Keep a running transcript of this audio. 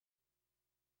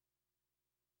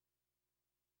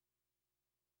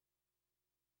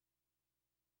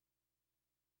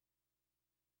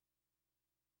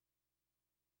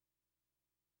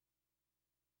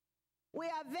We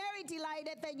are very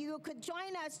delighted that you could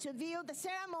join us to view the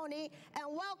ceremony and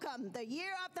welcome the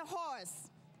Year of the Horse.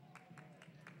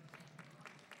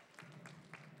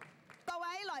 各位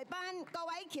來賓、各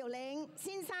位僑領、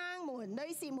先生們、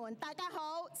女士們，大家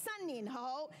好，新年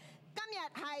好！今日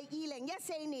係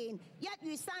2014年1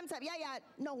月31日，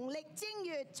農曆正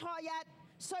月初一，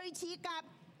歲似甲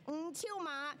午超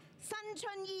馬，新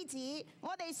春伊始，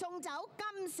我哋送走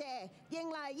金蛇，迎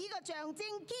嚟呢個象徵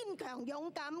堅強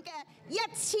勇敢嘅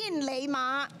1000里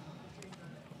馬。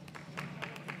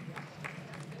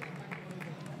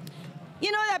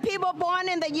You know that people born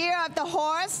in the year of the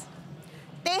horse,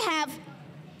 they have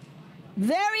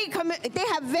very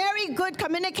good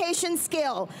communication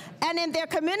skill, and in their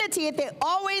community they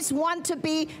always want to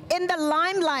be in the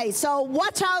limelight. So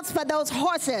watch out for those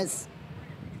horses.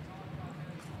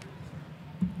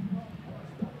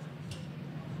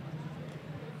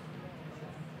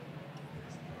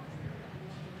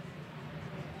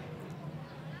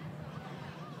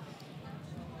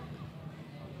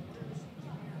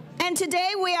 And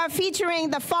today we are featuring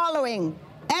the following: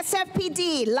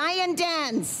 SFPD Lion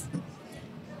Dance,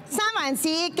 三環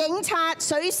市警察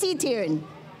水獅團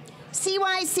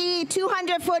CYC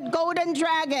 200-foot Golden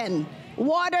Dragon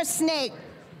Water Snake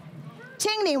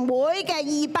青年會嘅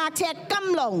200隻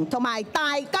金龍同埋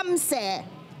大金蛇，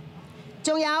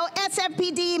仲有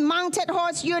SFPD Mounted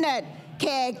Horse Unit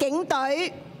騎警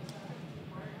隊，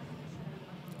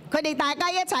佢哋大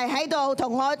家一齊喺度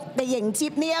同我哋迎接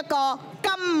呢一個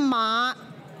金馬。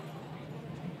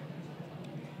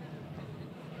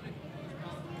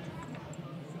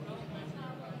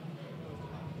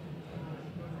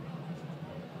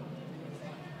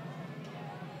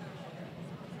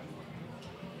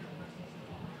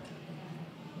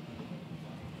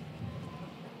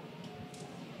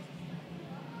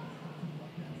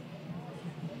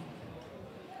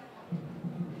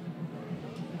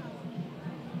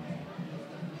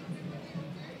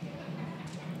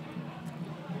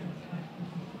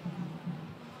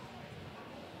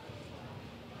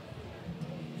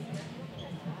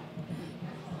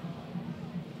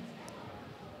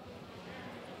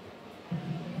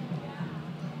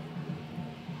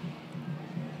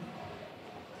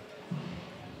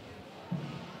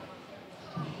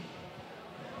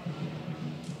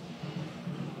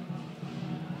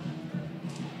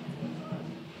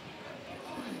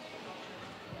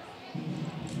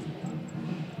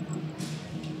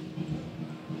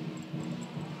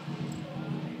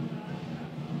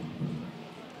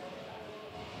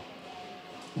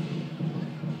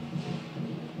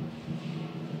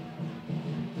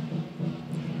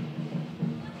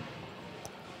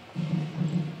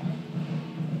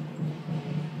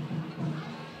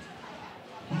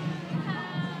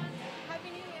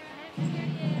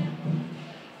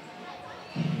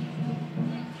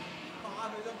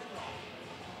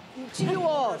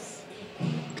Yours.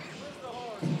 Where's the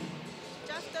horse?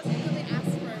 Jeff doesn't really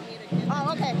ask for me to give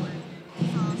Oh, okay.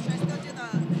 So should I still do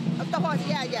the horse?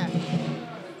 Yeah.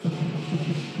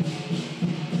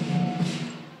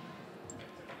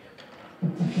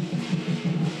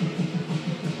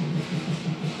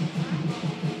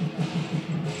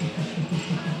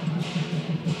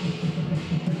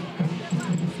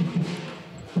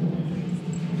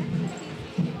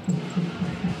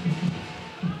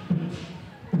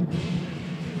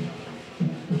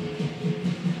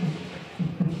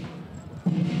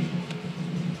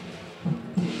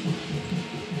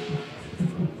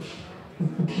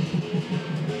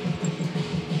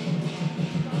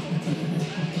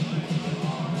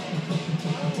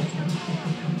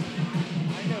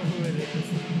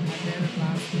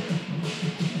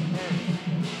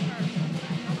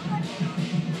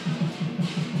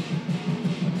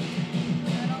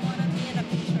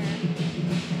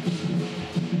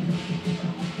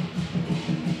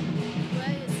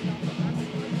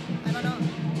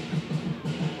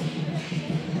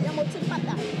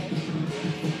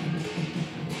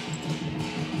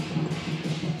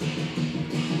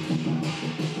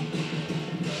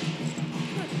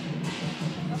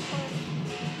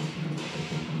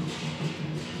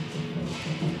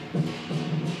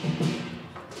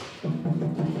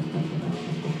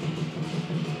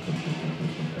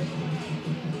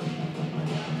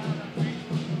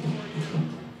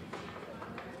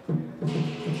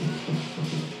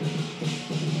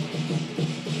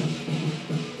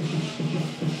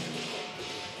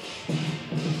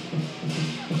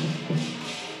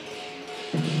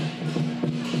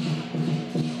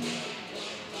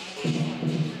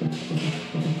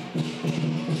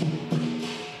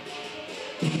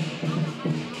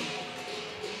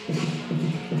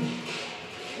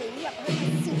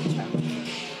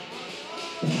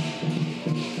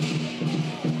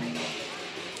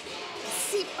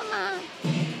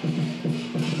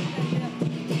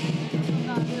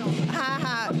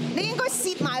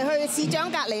 埋去市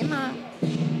長隔離啊嘛。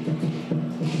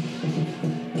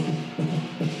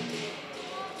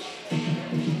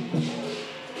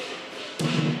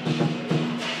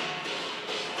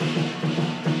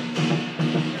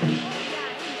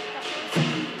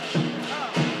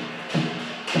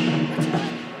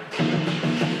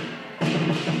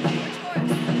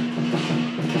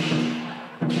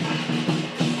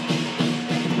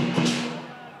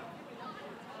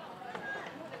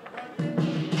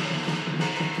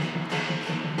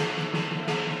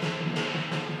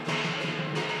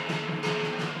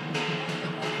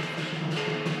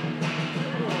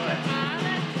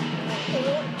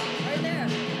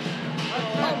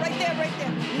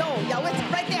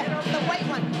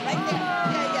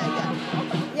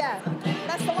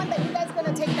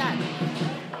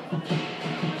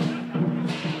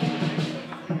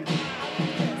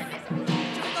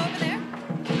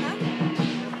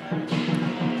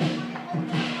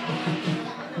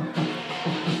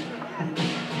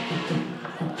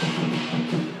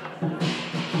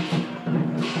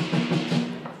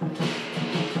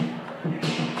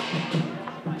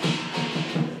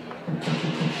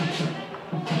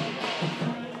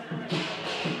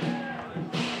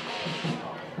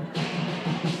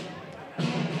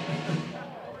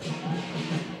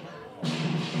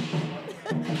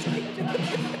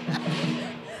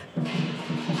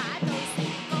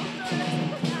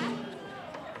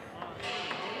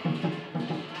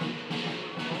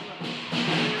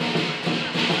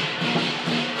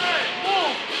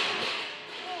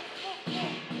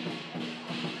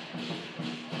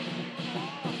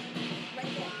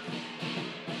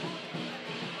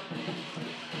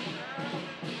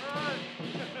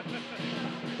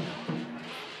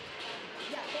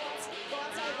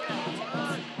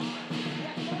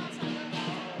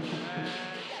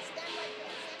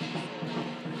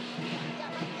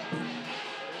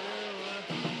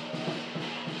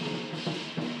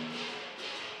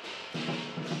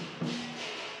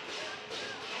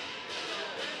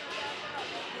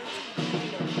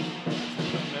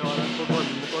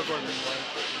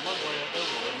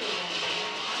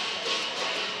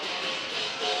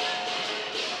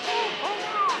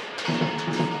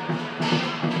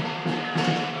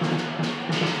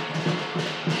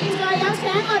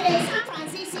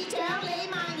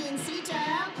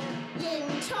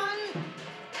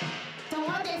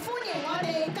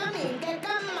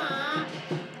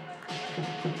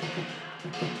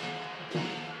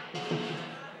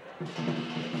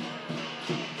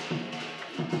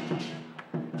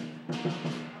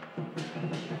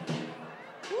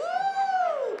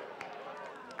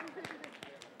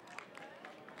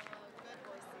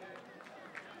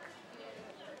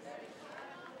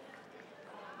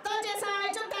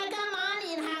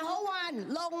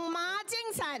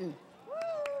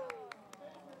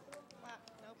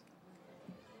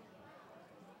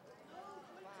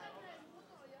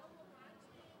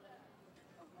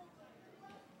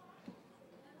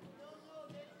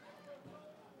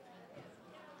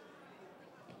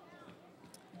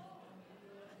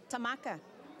Tamaka,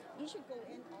 you should go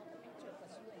in all the picture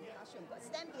because you're in costume, but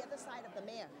stand the other side of the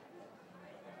mayor.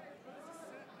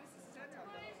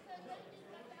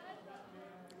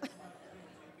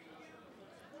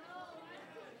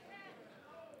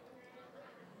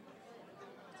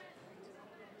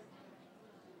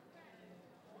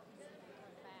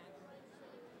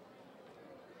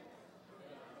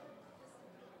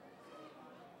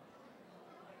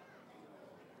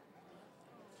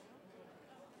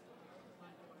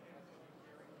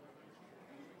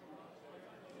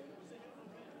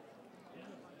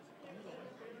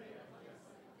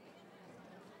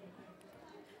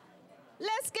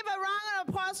 Let's give a round of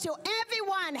applause to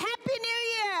everyone. Happy New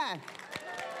Year!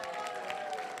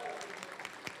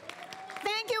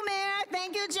 Thank you, Mayor.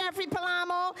 Thank you, Jeffrey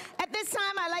Palamo. At this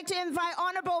time, I'd like to invite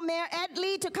Honorable Mayor Ed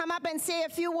Lee to come up and say a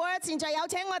few words. 現在有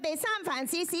請我哋三藩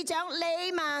市市長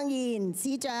李孟賢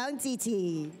市長致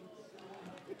辭。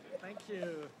Thank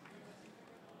you.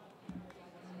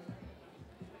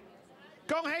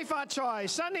 恭喜發財，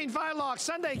新年快樂，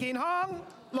身體健康，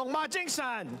龍馬精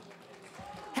神。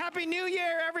Happy New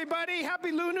Year, everybody. Happy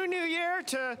Lunar New Year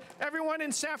to everyone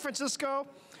in San Francisco.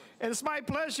 And it's my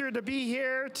pleasure to be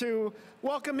here to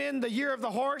welcome in the Year of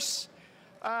the Horse.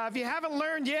 If you haven't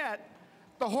learned yet,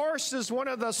 the horse is one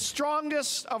of the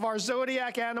strongest of our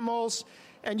zodiac animals.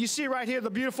 And you see right here the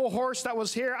beautiful horse that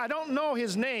was here. I don't know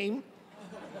his name.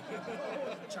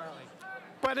 Charlie.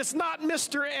 But it's not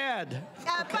Mr. Ed.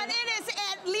 But it is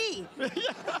Ed Lee.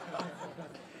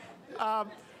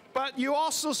 But you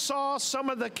also saw some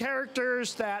of the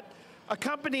characters that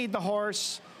accompanied the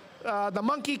horse, the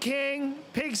Monkey King,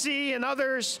 Pigsy, and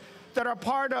others that are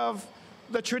part of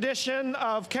the tradition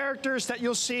of characters that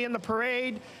you'll see in the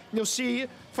parade. You'll see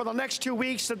for the next 2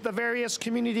 weeks at the various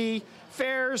community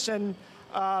fairs and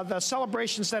the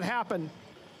celebrations that happen.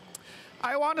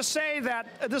 I want to say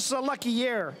that this is a lucky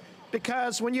year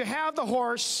because when you have the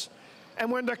horse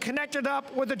and when they're connected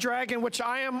up with the dragon, which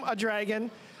I am a dragon,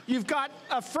 you've got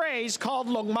a phrase called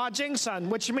Long Ma Jing San,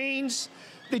 which means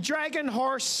the dragon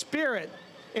horse spirit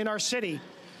in our city.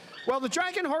 Well, the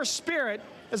dragon horse spirit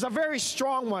is a very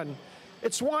strong one.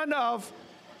 It's one of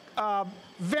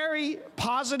very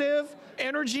positive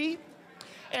energy,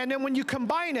 and then when you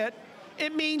combine it,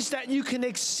 it means that you can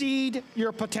exceed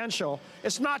your potential.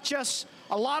 It's not just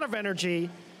a lot of energy,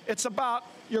 it's about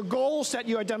your goals that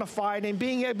you identified and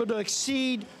being able to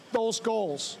exceed those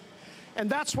goals. And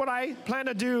that's what I plan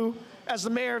to do as the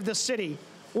mayor of this city,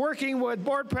 working with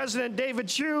Board President David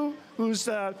Chu, who's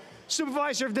the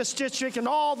supervisor of this district, and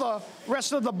all the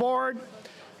rest of the board.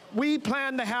 We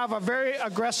plan to have a very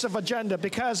aggressive agenda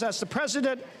because, as the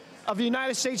President of the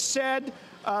United States said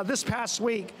this past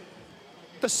week,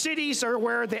 the cities are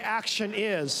where the action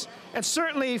is. And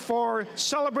certainly for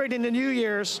celebrating the New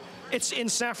Year's, it's in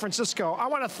San Francisco. I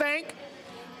want to thank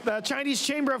the Chinese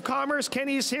Chamber of Commerce.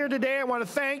 Kenny is here today. I want to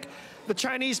thank the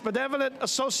Chinese Benevolent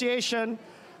Association.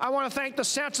 I want to thank the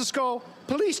San Francisco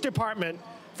Police Department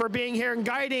for being here and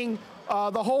guiding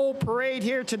the whole parade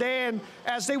here today, and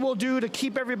as they will do to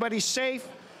keep everybody safe.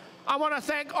 I want to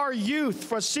thank our youth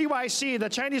for CYC, the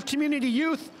Chinese Community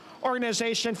Youth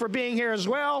Organization, for being here as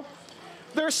well.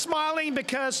 They're smiling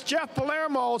because Jeff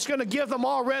Palermo is going to give them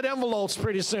all red envelopes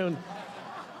pretty soon.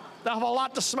 They'll have a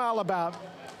lot to smile about.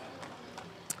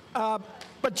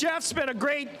 But Jeff's been a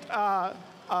great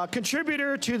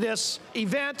contributor to this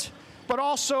event, but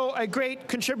also a great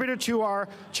contributor to our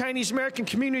Chinese American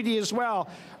community as well.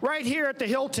 Right here at the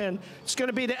Hilton, it's going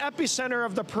to be the epicenter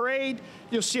of the parade.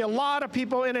 You'll see a lot of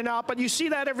people in and out, but you see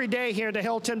that every day here at the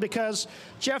Hilton because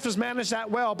Jeff has managed that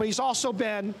well, but he's also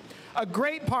been a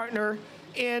great partner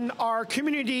in our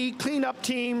community cleanup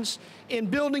teams, in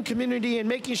building community and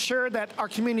making sure that our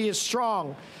community is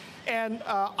strong. And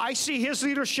I see his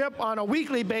leadership on a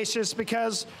weekly basis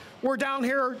because we're down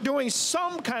here doing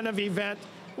some kind of event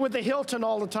with the Hilton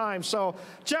all the time. So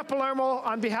Jeff Palermo,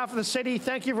 on behalf of the city,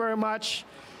 thank you very much.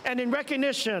 And in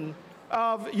recognition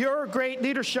of your great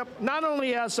leadership, not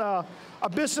only as a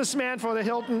businessman for the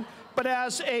Hilton, but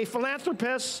as a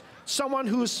philanthropist, someone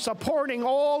who's supporting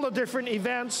all the different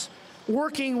events,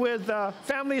 working with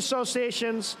family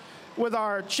associations, with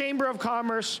our Chamber of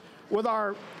Commerce, with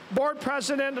our board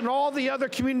president and all the other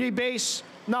community-based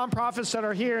nonprofits that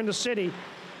are here in the city.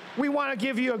 We want to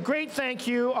give you a great thank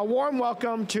you, a warm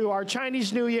welcome to our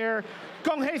Chinese New Year.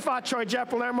 Gong Hei Fa Choi, Jeff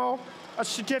Palermo, a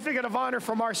certificate of honor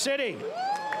from our city.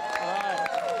 All right.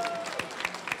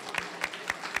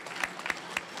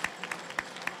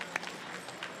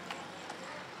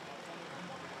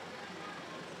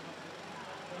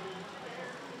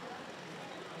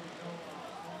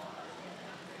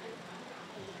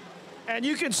 And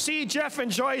you can see Jeff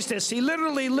enjoys this. He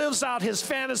literally lives out his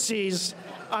fantasies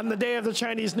on the day of the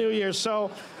Chinese New Year.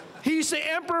 So he's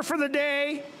the emperor for the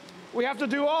day. We have to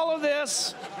do all of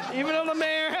this, even though the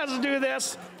mayor has to do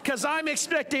this, because I'm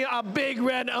expecting a big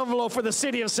red envelope for the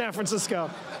city of San Francisco.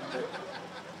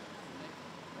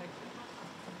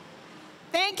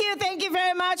 Thank you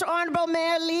very much, Honorable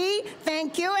Mayor Lee.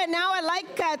 Thank you. And now I'd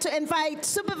like to invite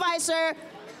Supervisor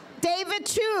David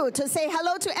Chu to say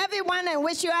hello to everyone and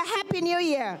wish you a Happy New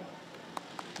Year.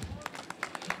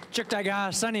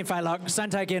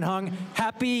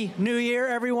 Happy New Year,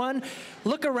 everyone.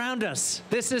 Look around us.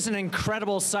 This is an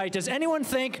incredible sight. Does anyone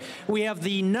think we have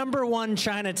the #1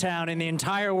 Chinatown in the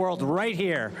entire world right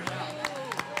here?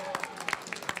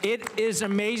 It is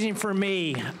amazing for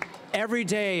me. Every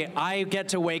day I get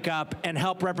to wake up and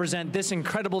help represent this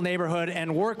incredible neighborhood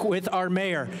and work with our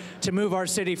mayor to move our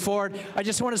city forward. I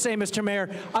just want to say, Mr. Mayor,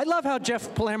 I love how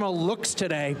Jeff Palermo looks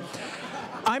today.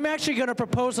 I'm actually going to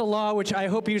propose a law, which I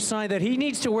hope you sign, that he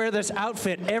needs to wear this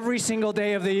outfit every single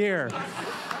day of the year.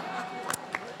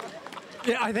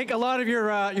 Yeah, I think a lot of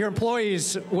your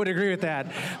employees would agree with that.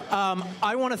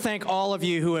 I want to thank all of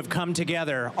you who have come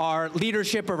together, our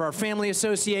leadership of our family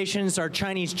associations, our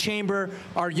Chinese Chamber,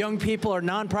 our young people, our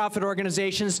nonprofit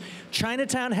organizations.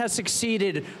 Chinatown has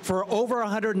succeeded for over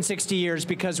 160 years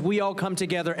because we all come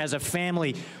together as a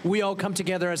family. We all come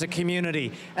together as a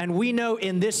community. And we know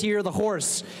in this year, the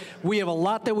horse, we have a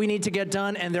lot that we need to get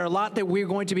done, and there are a lot that we're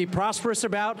going to be prosperous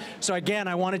about. So again,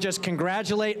 I want to just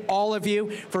congratulate all of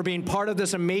you for being part of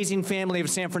this amazing family of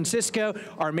San Francisco,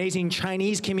 our amazing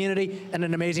Chinese community, and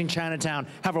an amazing Chinatown.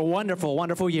 Have a wonderful,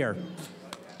 wonderful year.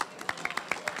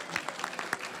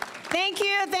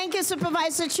 Thank you,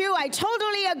 Supervisor Chu. I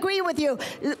totally agree with you.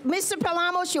 Mr.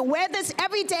 Palamo should wear this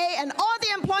every day, and all the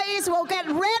employees will get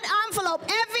red envelope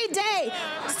every day.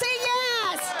 Say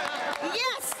yes,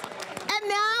 yes. And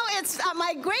now it's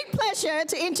my great pleasure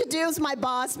to introduce my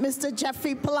boss, Mr.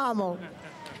 Jeffrey Palamo.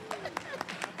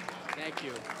 Thank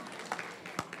you.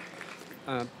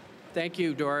 Thank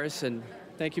you, Doris, and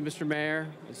thank you, Mr. Mayor,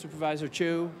 and Supervisor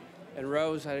Chu, and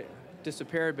Rose. I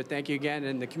disappeared, but thank you again,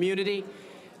 and the community.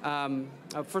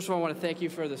 First of all, I want to thank you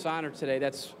for this honor today.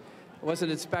 That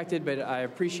wasn't expected, but I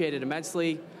appreciate it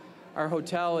immensely. Our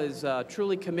hotel is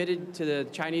truly committed to the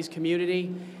Chinese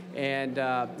community, and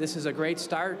this is a great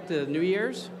start to New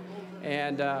Year's.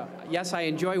 And yes, I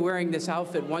enjoy wearing this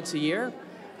outfit once a year.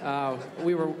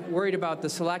 We were worried about the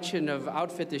selection of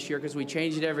outfit this year because we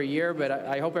change it every year, but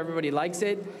I hope everybody likes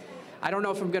it. I don't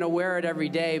know if I'm going to wear it every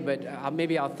day, but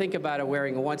maybe I'll think about it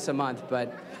wearing it once a month.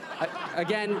 But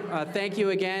again, thank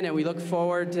you again, and we look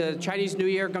forward to Chinese New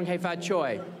Year. Gong Hei Fa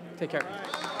Choi. Take care.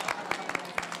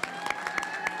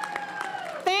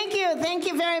 Thank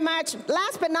you very much.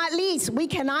 Last but not least, we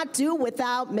cannot do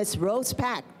without Ms. Rose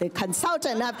Pak, the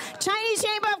consultant of Chinese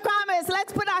Chamber of Commerce.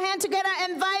 Let's put our hand together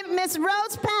and invite Ms.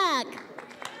 Rose Pak.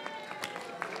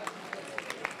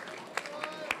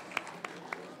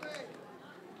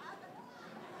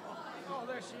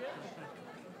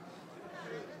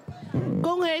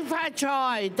 Gong Hei Fa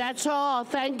Choi. That's all.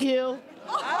 Thank you.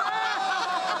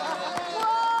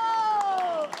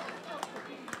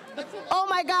 Oh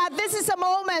my God, this is a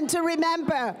moment to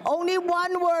remember. Only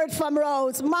one word from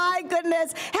Rose. My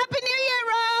goodness. Happy New Year,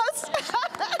 Rose!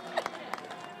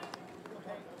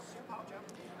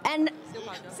 And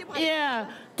Yeah,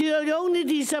 the only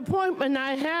disappointment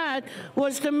I had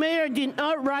was the mayor did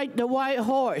not ride the white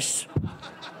horse.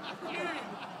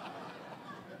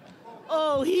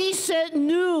 Oh, he said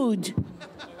nude.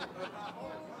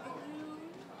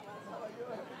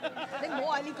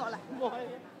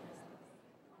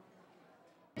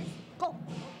 Go.